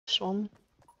one.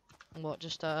 What,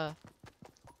 just a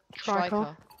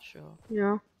Striker. Sure.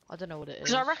 Yeah. I don't know what it is.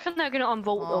 Because I reckon they're gonna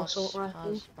unvolt Pass, those sort of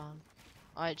has spam.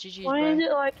 Alright, GG's, Why bro. is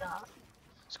it like that?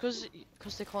 It's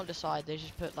because they can't decide. They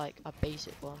just put like a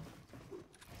basic one.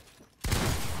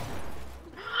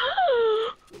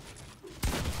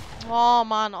 Oh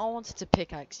man, I wanted to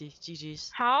pickaxe you.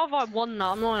 GG's. How have I won that?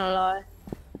 I'm not gonna lie.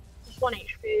 Just 1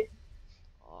 HP.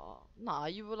 Oh, nah,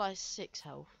 you were like 6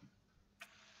 health.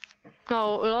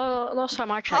 No, last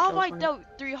time I checked. How have I dealt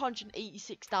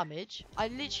 386 damage? I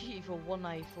literally hit you for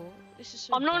 194. This is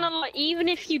so I'm not bad. gonna lie, even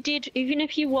if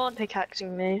you weren't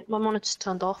pickaxing me, my monitor's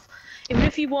turned off. Even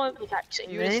if you weren't pickaxing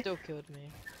You would have me, still killed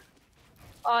me.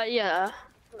 yeah.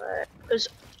 Because,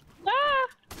 no,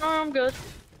 I'm good.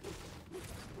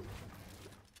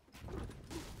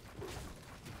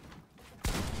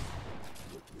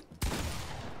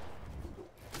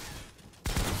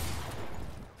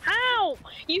 How?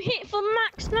 You hit for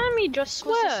max damage, I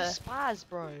swear. This is spaz,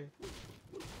 bro.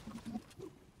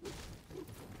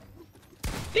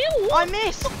 Bill, I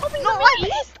missed! No, I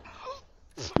missed!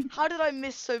 How did I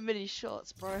miss so many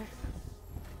shots, bro?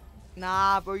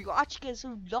 Nah, bro, you actually get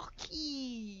so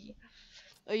lucky.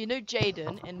 Oh, you know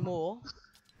Jaden and more.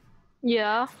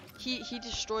 Yeah. He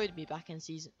destroyed me back in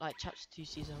chapter 2,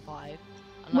 season 5.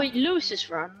 And, Wait, Lewis's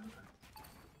run?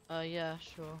 yeah,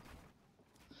 sure.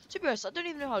 To be honest, I don't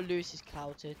even know how Lewis is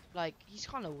clouted. Like, he's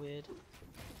kind of weird.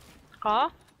 Huh?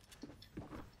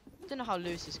 I don't know how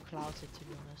Lewis is clouted, to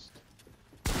be honest.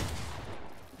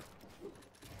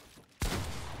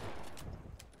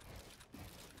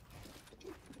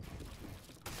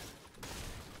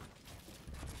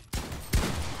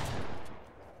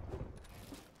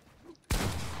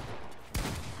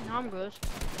 No, I'm good.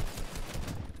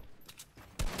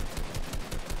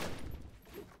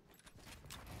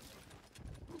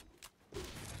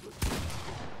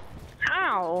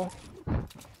 How?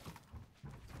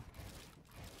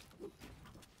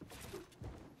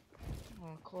 Oh,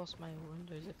 of course my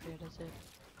windows appeared as it.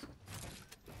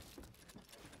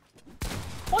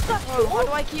 What the? Oh, why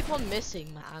do I keep on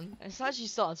missing, man? It's actually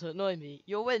starting to annoy me.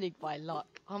 You're winning by luck.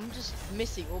 I'm just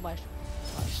missing all my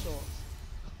shots.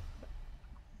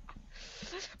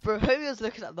 Bro, Homie's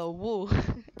looking at the wall.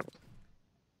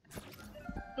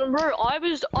 Bro, I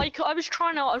was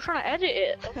trying to edit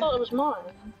it. I thought it was mine.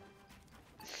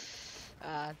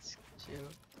 It's chill.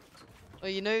 Well,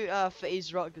 you know,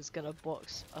 FaZe Rock is gonna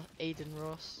box Aiden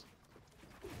Ross.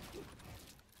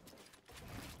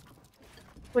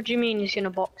 What do you mean he's gonna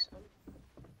box him?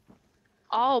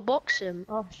 Oh, box him.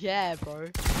 Oh. Yeah, bro.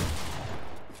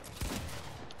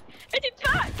 Edit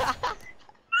back!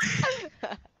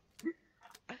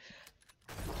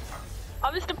 I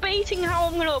was debating how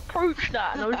I'm gonna approach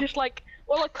that, and I was just like,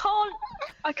 well, I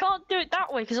can't do it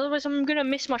that way because otherwise I'm gonna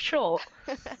miss my shot.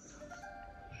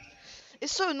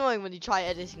 It's so annoying when you try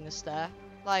editing a stair.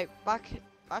 Like back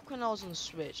when I was on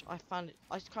Switch, I kind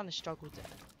of struggled to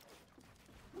edit.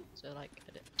 So like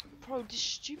edit. Bro, this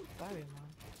stupid barrier, man.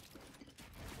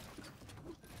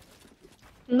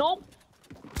 Nope.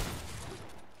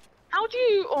 How do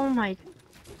you? Oh my.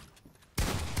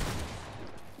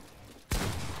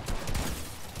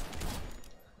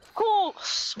 Of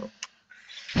course.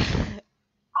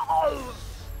 Oh.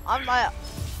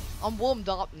 I'm warmed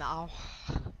up now.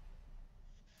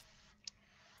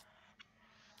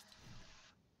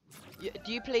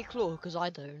 Do you play Claw? Because I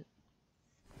don't.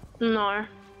 No.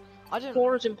 I don't.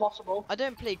 Claw is impossible. I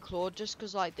don't play Claw just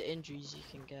because like the injuries you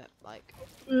can get. Like.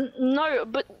 No,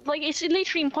 but like it's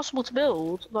literally impossible to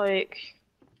build. Like,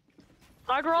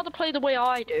 I'd rather play the way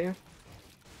I do.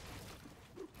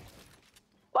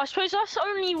 But I suppose that's the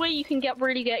only way you can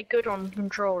really get good on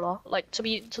controller. Like to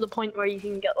the point where you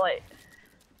can get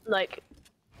like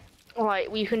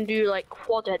we can do like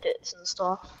quad edits and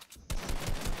stuff.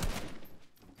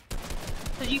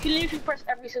 Because you can literally press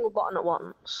every single button at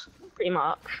once, pretty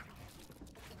much.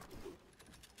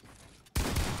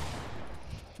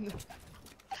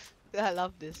 I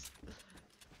love this.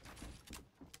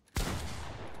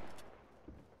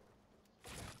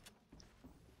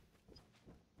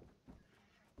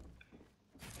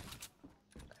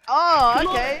 Oh,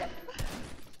 okay. I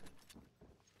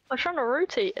was trying to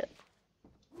rotate it.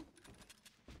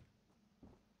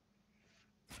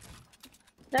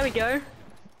 There we go.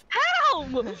 How?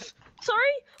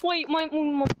 Sorry? Wait, my...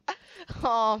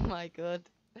 Oh my god.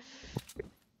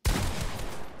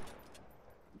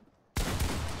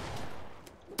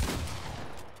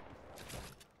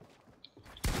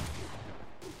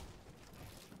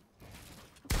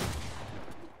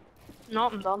 No,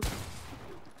 I'm done.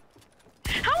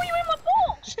 How are you in my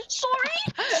box? Sorry?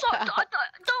 I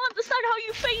don't understand how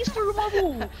you phase he's through my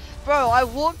wall. Bro, I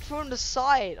walked from the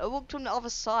side. I walked from the other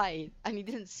side, and he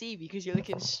didn't see me because you're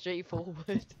looking straight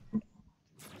forward.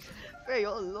 Bro,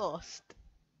 you're lost.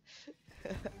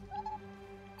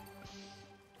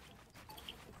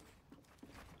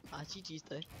 GG's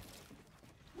though.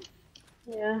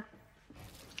 Yeah.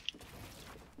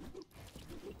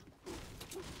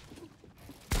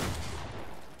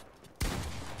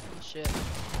 Oh shit.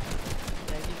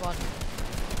 Yeah, you won.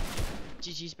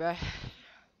 GG's, bro.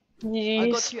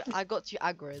 Jeez. I got too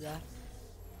aggro there,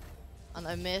 and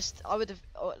I missed. I would have.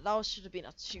 Oh, that should have been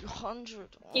a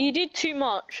 200. Oh. You did too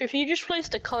much. If you just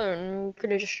placed a cone, you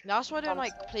could have just. That's why I don't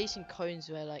like placing cones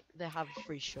where like they have a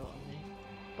free shot on me.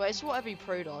 But it's what every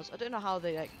pro does. I don't know how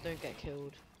they like don't get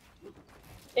killed.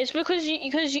 It's because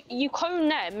you cone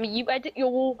them, you edit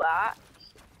your wall back,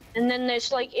 and then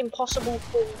it's like impossible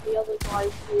for the other guy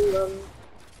to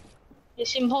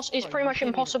It's It's pretty much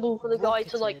impossible for the guy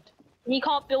to like. He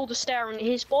can't build a stair in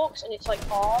his box, and it's like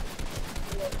hard.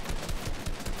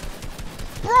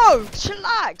 Bro,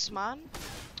 chillax, man.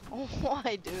 Oh, what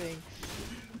am I doing?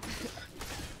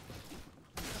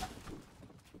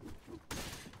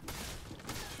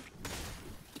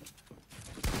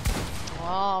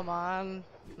 Oh man,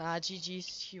 nah,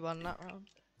 GG's. You won that round.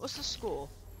 What's the score?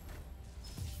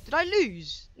 Did I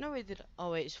lose? No, I did.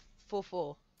 Oh wait, it's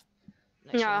 4-4.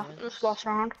 Yeah, this last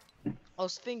round. I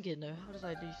was thinking though, how did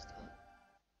I lose that?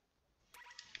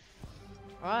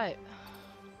 Right.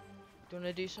 Do you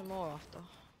want to do some more after?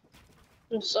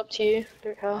 It's up to you.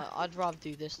 Don't care. I'd rather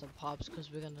do this than pubs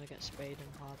because we're gonna get sprayed in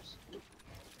pubs.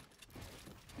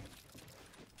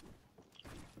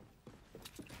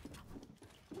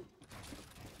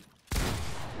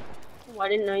 Oh, I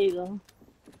didn't know you though.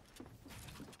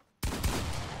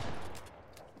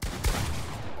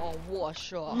 Oh, what a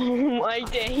shot! Oh my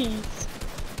days.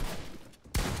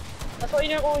 That's why you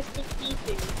don't always keep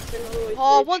peeking.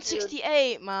 Oh,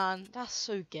 168, man. That's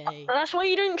so gay. And that's why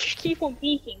you don't just keep on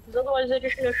peeking, because otherwise they're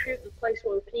just gonna shoot the place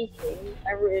where we're peeking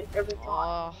every time.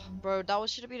 Oh, bro, that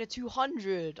should have been a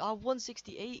 200. I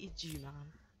 168'd you,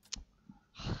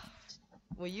 man.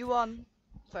 Well, you won.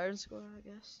 Fair and square, I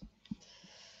guess.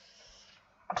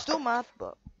 I'm still mad,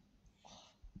 but.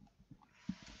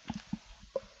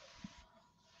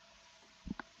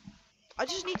 I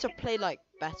just need to play like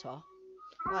better.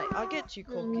 Like, I get too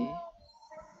cocky.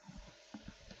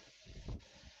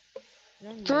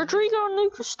 Do Rodrigo and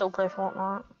Lucas still play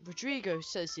Fortnite? Rodrigo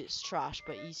says it's trash,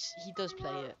 but he does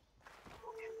play it.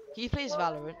 He plays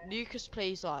Valorant. Lucas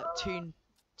plays like Toon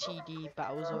TD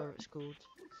Battles, or whatever it's called.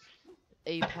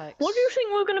 Apex. What do you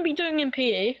think we're gonna be doing in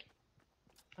PE?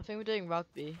 I think we're doing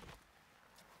rugby.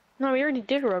 No, we already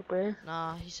did rugby.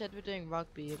 Nah, he said we're doing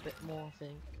rugby a bit more, I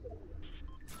think.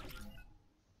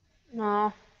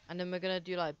 No. And then we're gonna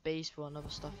do like baseball and other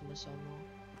stuff in the summer.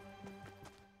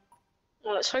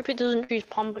 Well, let's hope it doesn't choose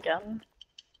pump again.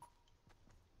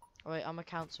 Oh, wait, I'm gonna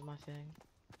cancel my thing.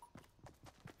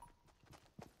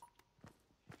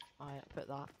 Alright, put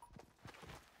that.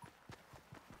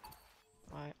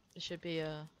 Alright, it should be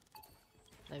a.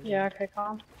 Yeah, okay,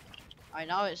 calm. I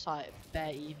know it's like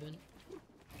bare even.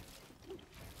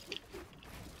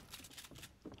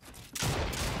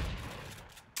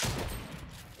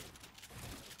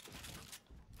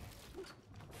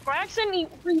 I accidentally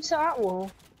reset that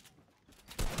wall.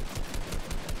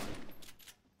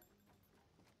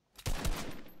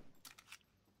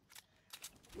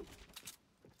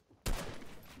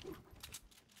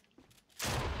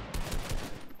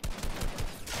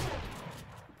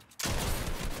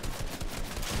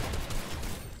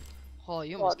 Oh,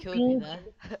 you almost killed me there.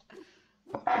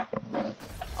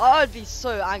 I would be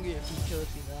so angry if you killed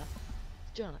me there.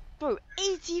 Do you know, bro,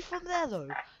 80 from there though.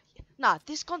 Nah,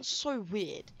 this gun's so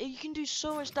weird. You can do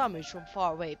so much damage from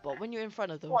far away, but when you're in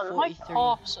front of them, What, 43. my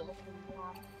calves are looking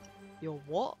bad. Your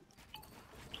what?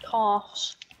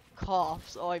 Calves.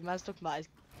 Calves. Oh, man's talking about his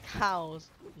cows.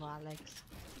 Nah, legs.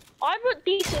 I've got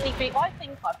decently big. I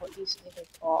think I've got decently big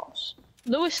calves.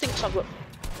 Lewis thinks I've got.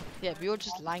 Yeah, but you're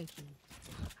just lanky.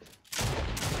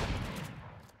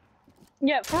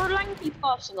 Yeah, for a lanky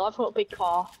person, I've got big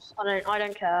calves. I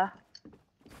don't care.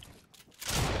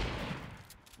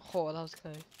 Oh, that was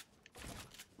close.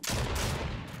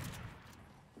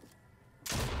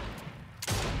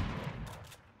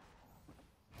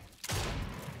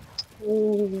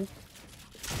 Ooh.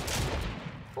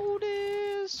 Oh,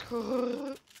 this.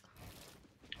 Oh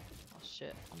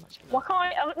shit! I'm actually. Why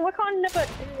can't I never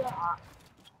do that?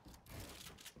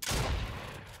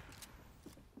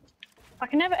 I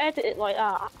can never edit it like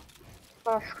that.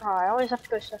 First try. I always have to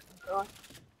go second try.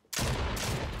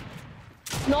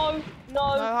 No,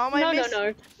 how am I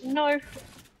missing? no.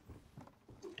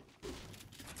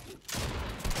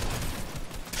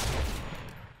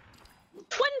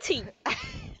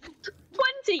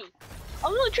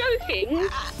 joking.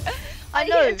 I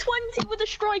know. hit 20 with a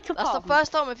striker That's pump. the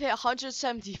first time I've hit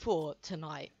 174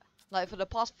 tonight. Like for the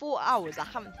past 4 hours, I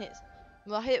haven't hit.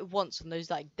 Well, I hit it once on those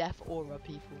like death aura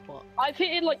people, but I've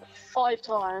hit it like 5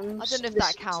 times. I don't know if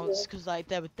that counts because like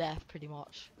they were death pretty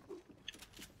much.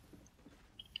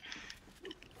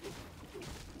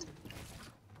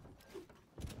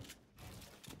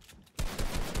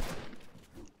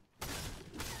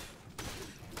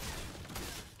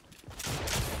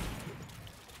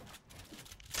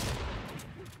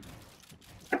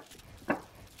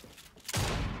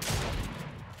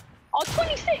 Oh,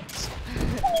 26!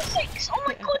 26! Oh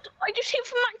my god, I just hit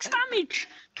for max damage!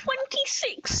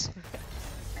 26!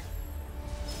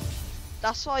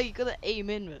 That's why you gotta aim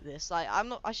in with this. Like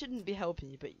I shouldn't be helping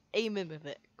you, but aim in with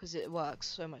it because it works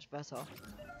so much better.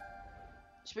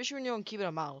 Especially when you're on keyboard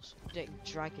and mouse. You don't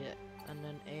drag it and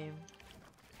then aim.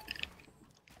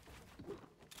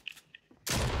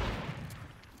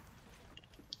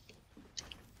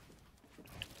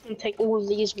 And take all of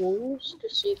these walls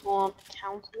just so you can't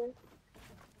counter them.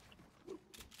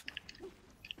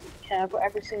 Okay, I've got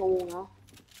every single wall now.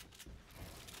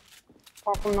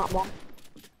 Apart from that one.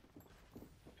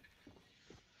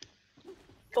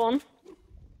 Go on.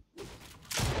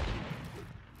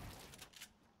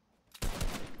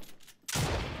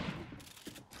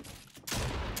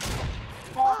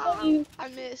 Oh, I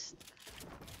missed.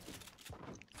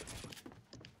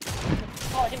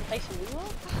 Oh, I didn't place him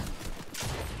well.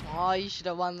 Oh, you should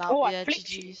have won that. Oh, yeah, I flicked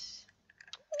you. GG's.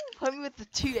 Put me with the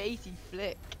 280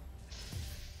 flick.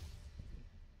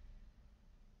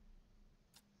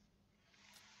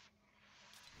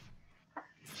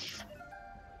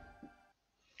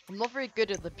 I'm not very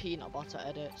good at the peanut butter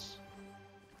edits.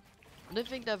 I don't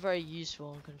think they're very useful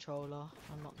on controller,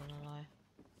 I'm not gonna lie.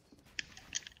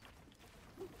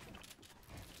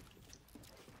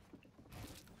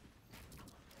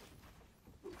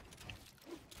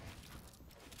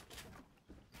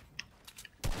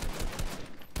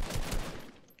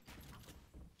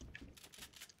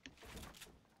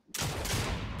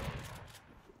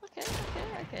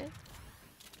 Okay.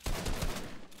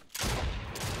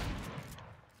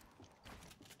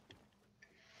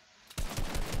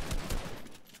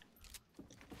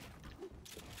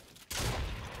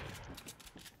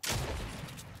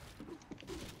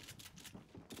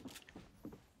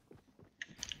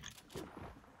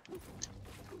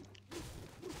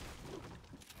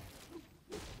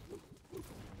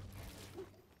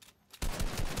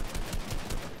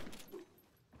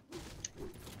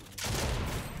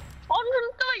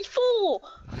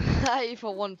 Hey,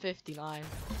 for 159.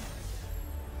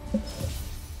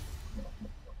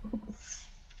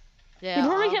 Yeah. You'd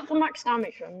probably hit for max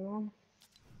damage then.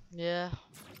 Yeah.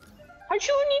 How'd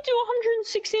you only do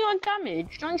 169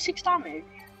 damage? 96 damage?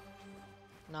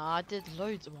 Nah, I did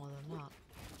loads more than that.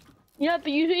 Yeah,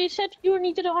 but you said you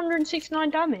only did 169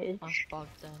 damage. That's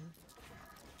bugged then.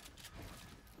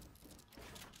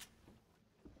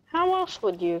 How else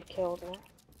would you have killed me?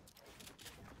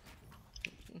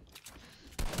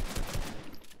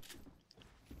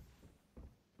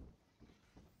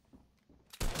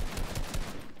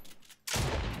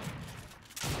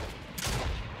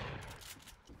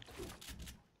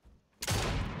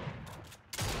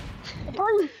 Bro,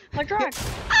 I dragged.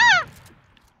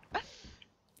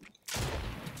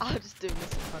 I'll just do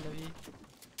this in front of you.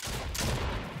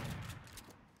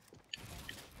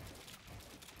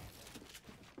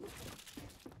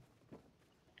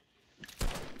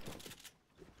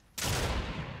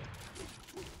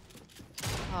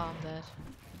 Oh, I'm dead.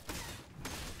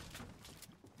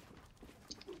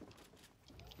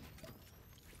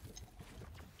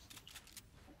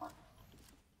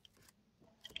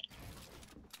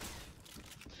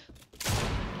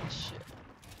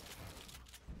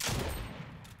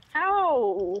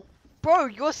 Ow! Bro,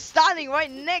 you're standing right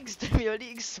next to me. What do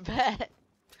you expect?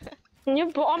 Yeah,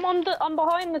 but I'm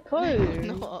behind the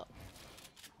cone. Not.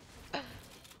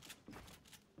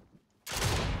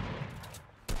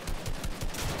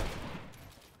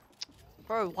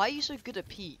 Bro, why are you so good at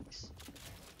peaks?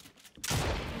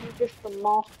 You're just the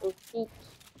master of peaks.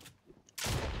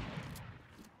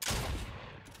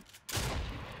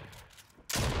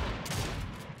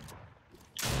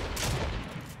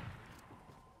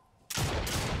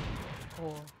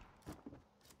 Oh.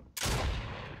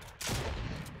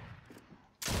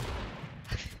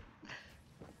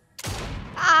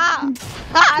 Ah!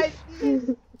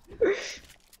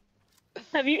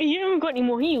 Have you haven't got any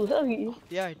more heals, have you?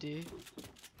 Yeah, I do.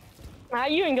 Ah,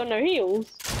 you ain't got no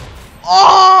heals.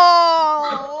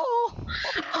 Oh!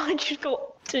 I just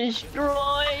got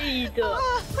destroyed.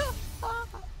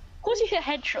 Of course you hit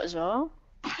headshot as well.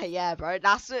 Yeah, bro.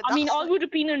 That's it. I mean, that's I it. would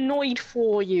have been annoyed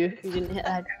for you if you didn't hit a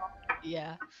headshot.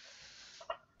 Yeah.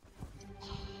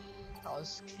 That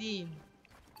was clean.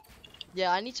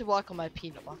 Yeah, I need to work on my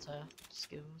peanut butter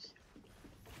skills.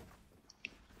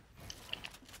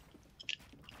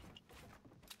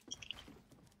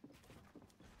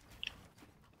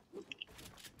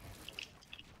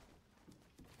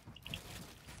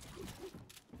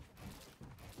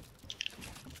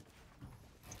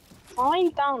 Are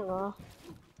you down there?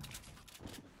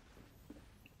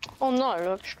 Oh no,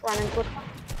 I just ran into a trap.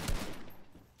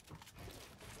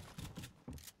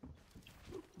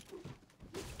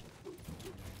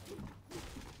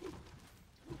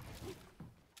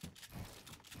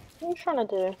 What are you trying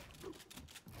to do?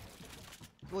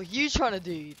 What you trying to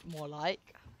do, more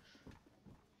like?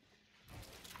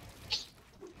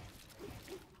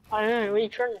 I don't know, what are you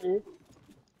trying to do?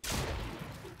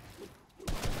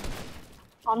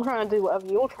 I'm trying to do whatever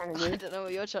you're trying to I do. don't know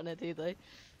what you're trying to do though.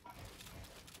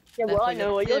 Yeah, well, I Therefore, your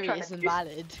know what you're theory trying is to do.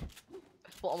 invalid.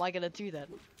 What am I gonna do then?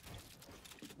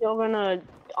 You're gonna...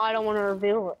 I don't want to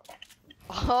reveal it.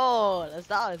 Oh, that's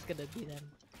how it's gonna be then.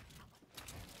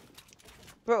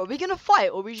 Bro, are we gonna fight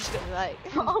or are we just gonna like...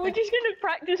 Oh, we're just gonna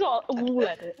practice our wall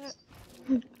edits.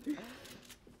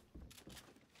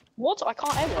 What? I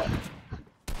can't edit.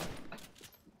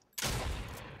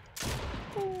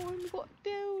 Oh, and got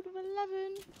build of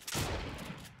 11.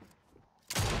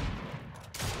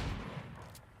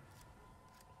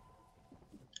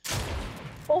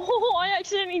 Oh, I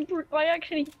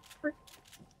actually...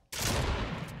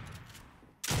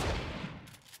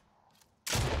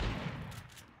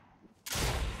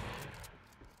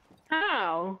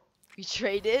 How? We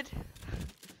traded.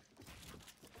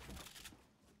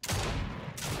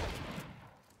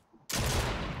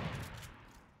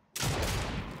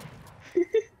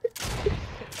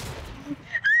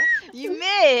 You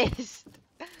missed!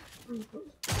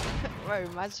 Bro,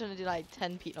 man's trying to do like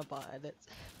 10 peanut butter edits.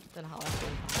 Don't know how I feel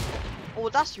about it. Oh,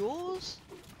 that's yours?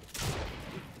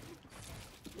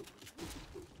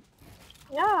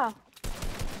 Yeah.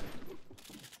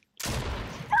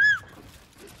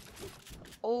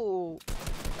 Oh.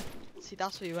 See,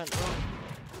 that's where you went wrong.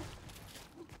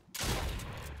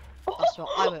 That's where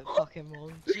I went fucking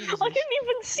wrong. Jesus. I didn't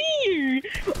even see you!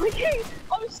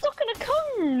 I was stuck in a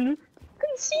cone! I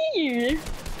couldn't see you!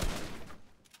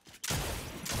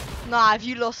 Nah, if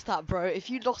you lost that, bro, if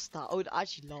you lost that, I would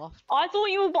actually laugh. I thought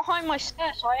you were behind my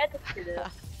stairs, so I edited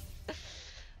it.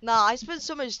 Nah, I spent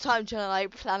so much time trying to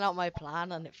like plan out my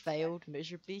plan and it failed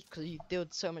miserably because you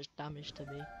dealt so much damage to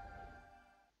me.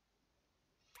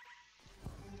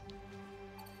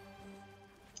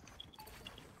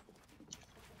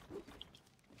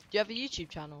 Do you have a YouTube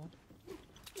channel?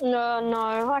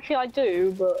 No, actually I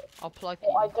do, but I'll plug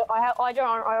I you. don't. I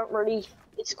don't really.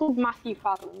 It's called Matthew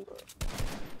Fathom, but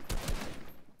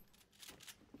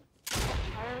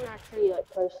I don't actually like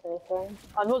post anything.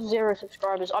 I've got 0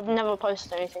 subscribers. I've never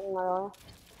posted anything in my life.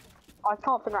 I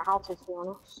can't figure out how to be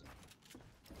honest.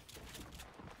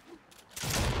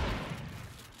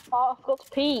 Oh, I forgot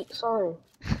to peek. Sorry.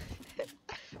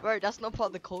 Bro, that's not part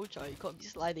of the culture. You can't be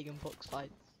sliding in box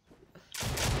fights.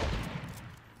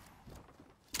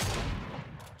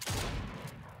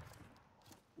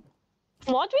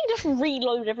 Why do we just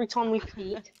reload every time we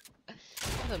peek? I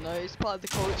don't know, it's part of the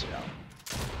culture.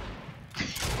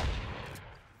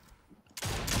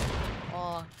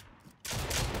 Oh.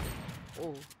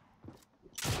 Oh.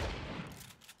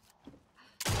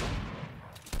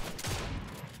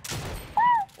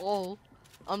 Oh.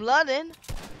 I'm learning.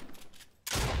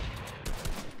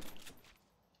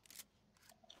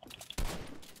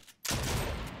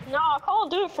 No, I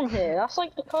can't do it from here. That's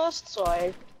like the cursed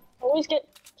side. I always get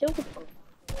killed from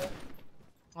here.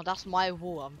 Oh, that's my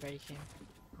wall I'm breaking.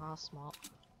 Ah, smart.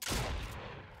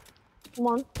 Come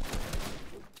on.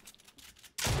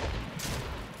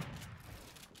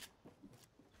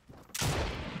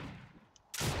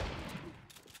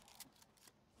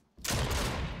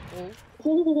 Oh.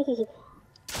 Ooh.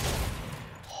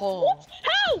 Oh. What?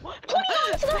 How?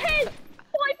 29 to the head! 5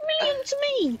 million to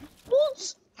me!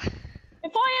 What?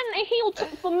 If I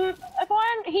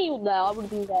hadn't healed there, I would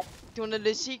have been dead. Do you want to know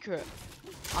the secret?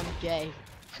 I'm gay.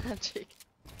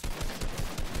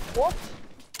 What?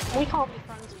 We can't be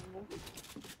friends anymore.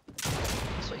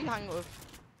 That's what you hang with.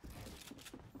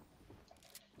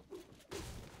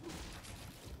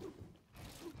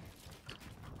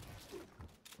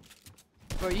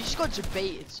 Bro, you just got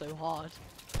debated so hard.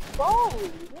 Bro!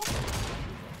 What?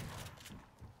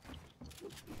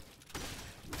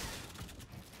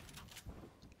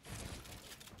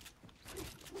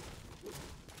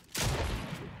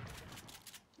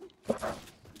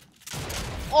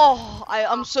 Oh,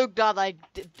 I'm so glad I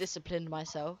disciplined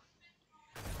myself.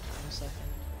 1 second.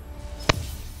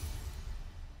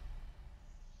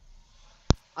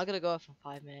 I'm gonna go for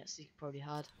 5 minutes. You probably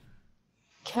had.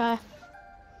 Okay.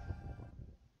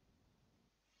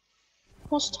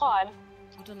 What's the time?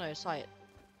 I don't know. It's like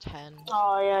 10.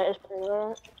 Oh yeah, it's pretty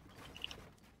late.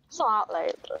 It's not that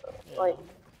late, but Yeah. like,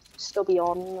 still be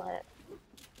on, like.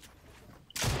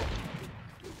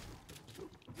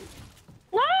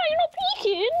 No, you're not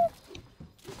peeking!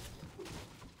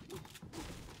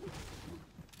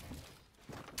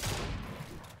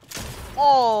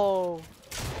 Oh.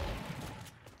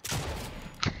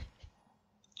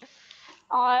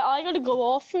 I gotta go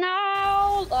off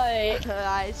now, like.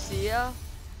 I see ya.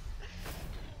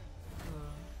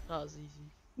 That was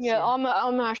easy. Yeah, See ya.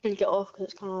 I'm actually get off because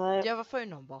it's kind of Do late. you have a phone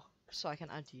number so I can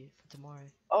add you for tomorrow?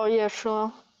 Oh yeah,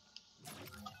 sure.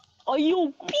 Oh, yo,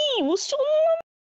 B, what's your